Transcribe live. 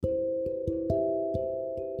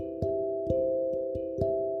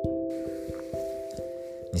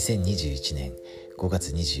2021年5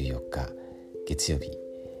月24日月曜日、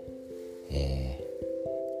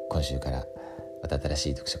今週からまた新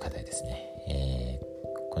しい読書課題ですね。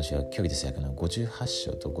今週は教義哲学の58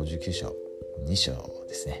章と59章2章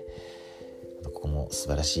ですね。ここも素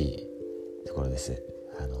晴らしいところです。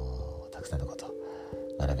たくさんのこと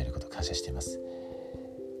学べることを感謝しています。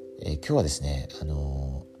今日はですね、ち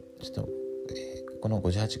ょっと、この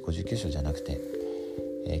58、59章じゃなくて、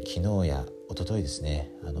昨日や一昨日です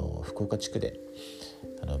ね、福岡地区で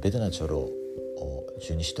ベドナ長老を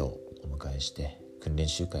十二使徒をお迎えして訓練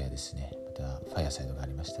集会やですね、またファイアサイドがあ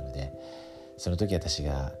りましたので、その時私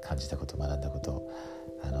が感じたこと、学んだことを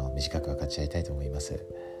短く分かち合いたいと思います。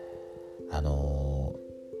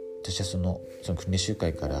私はその訓練集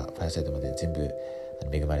会からファイアサイドまで全部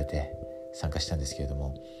恵まれて参加したんですけれど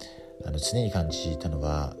も、常に感じたの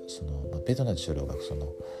はベドナ長老がそ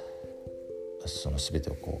の全て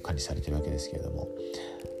を管理されているわけですけれども、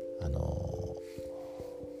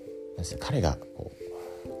彼が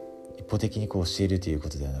一方的に教えるというこ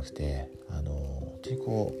とではなくて、本当に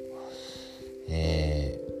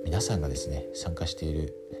皆さんがですね、参加してい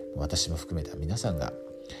る私も含めた皆さんが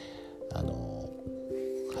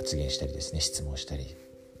発言したりですね、質問したり、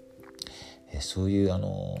そういう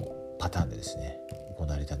パターンでですね行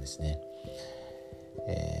われたんですね。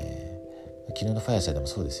昨日のファイアサイドも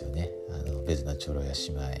そうですよね。ベドナ長老や姉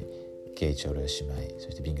妹、ケイ長老や姉妹、そ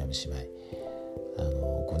してビンガム姉妹、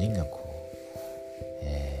5人が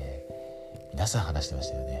皆さん話してまし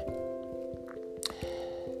たよね。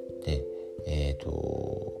で、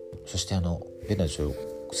そしてベドナ長老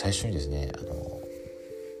最初にですね、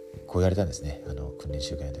こう言われたんですね。訓練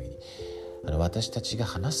集会の時に私たちが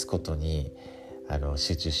話すことに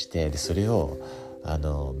集中して、でそれを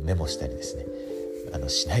メモしたりですね、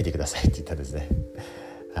しないでくださいって言ったんですね。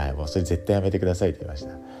はい、もうそれ絶対やめてくださいって言いまし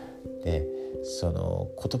た。で、その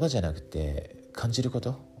言葉じゃなくて感じるこ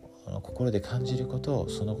と、心で感じることを、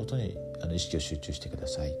そのことに意識を集中してくだ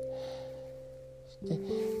さい。で、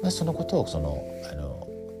そのことを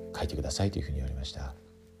書いてくださいというふうに言われました。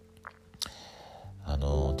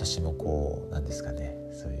私も何ですかね、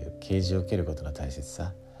そういう啓示を受けることの大切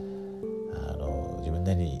さ、自分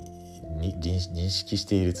なりに認識し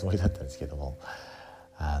ているつもりだったんですけども、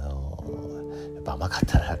やっぱ甘かっ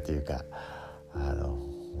たなっていうか、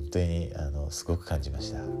本当にすごく感じま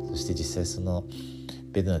した。そして実際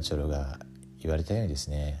ベドナ長老が言われたようにです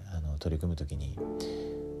ね、取り組むときに、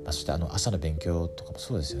そして朝の勉強とかも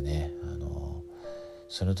そうですよね。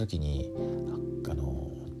その時に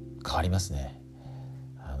変わりますね。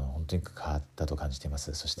本当に変わったと感じていま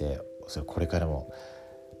す。そしてそれこれからも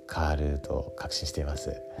変わると確信していま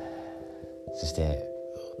す。そして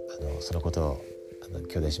そのことを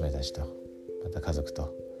兄弟姉妹たちとまた家族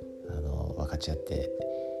と分かち合って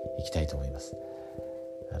いきたいと思います。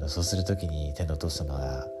そうするときに天のお父様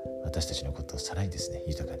が私たちのことをさらにですね、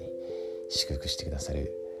豊かに祝福してくださ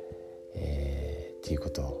る、っていうこ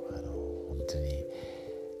とを本当に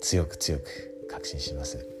強く確信しま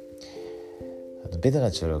す。ベド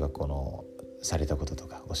ナ長老がされたことと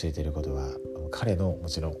か教えていることは彼のも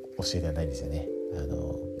ちろん教えではないんですよね。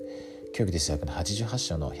教義哲学の88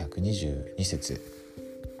章の122節、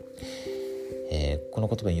この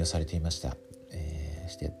言葉引用されていました。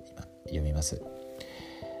して今読みます。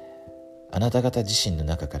あなた方自身の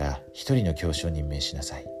中から一人の教師を任命しな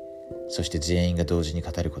さい。そして全員が同時に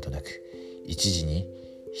語ることなく、一時に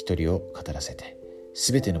一人を語らせて、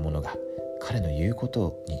すべての者が彼の言うこ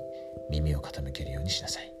とに耳を傾けるようにしな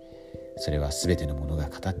さい。それはすべての者が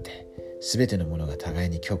語って、すべての者が互い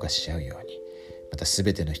に強化し合うように、またす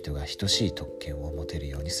べての人が等しい特権を持てる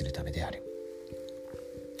ようにするためである。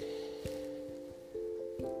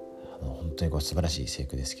本当に素晴らしい聖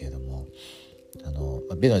句ですけれども、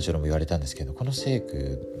ベドナ長老も言われたんですけど、この聖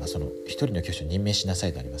句、一人の教師を任命しなさ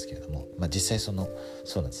いとありますけれども、実際そうなん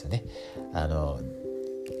ですよね。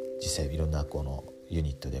実際いろんなユ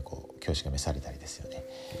ニットで教師が召されたりですよね。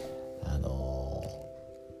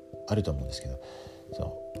あると思うんですけど、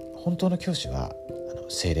本当の教師は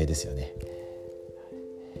聖霊ですよね。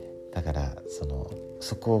だから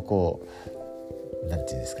そこをなん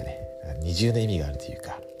ていうんですかね、二重の意味があるという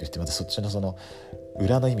か、そしてまたそっちの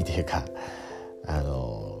裏の意味というか、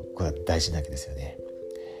これは大事なわけですよね。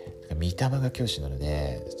御霊が教師なの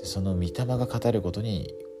で、その御霊が語ること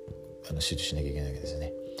に集中しなきゃいけないわけですよ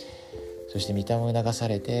ね。そして御霊を促さ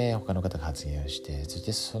れて他の方が発言をして、そし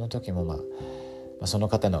てその時もその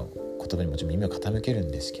方の言葉にもちろん耳を傾ける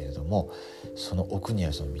んですけれども、その奥に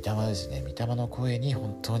はその御霊ですね。御霊の声に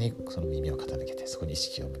本当にその耳を傾けて、そこに意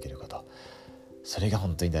識を向けること、それが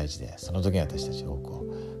本当に大事で、その時に私たち多くを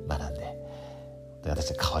学んで、私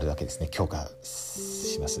たち変わるわけですね。強化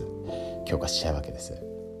しちゃうわけです。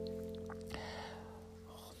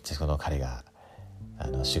この彼が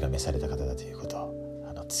主が召された方だということ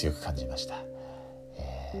を強く感じました。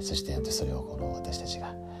そしてそれを私たち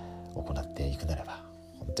が行っていくならば、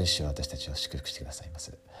本当に主は私たちを祝福してくださいま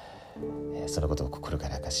す。そのことを心か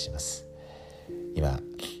ら証しします。今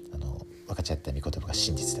分かち合った御言葉が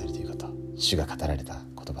真実であるということ、主が語られた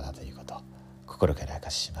言葉だということ、心から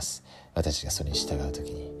証しします。私たちがそれに従うと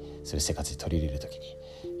きに、それを生活に取り入れるときに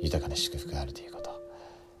豊かな祝福があるということ、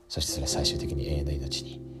そしてそれは最終的に永遠の命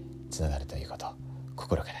につながるということ、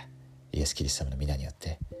心からイエス・キリスト様の皆によっ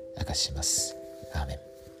て証しします。アーメン。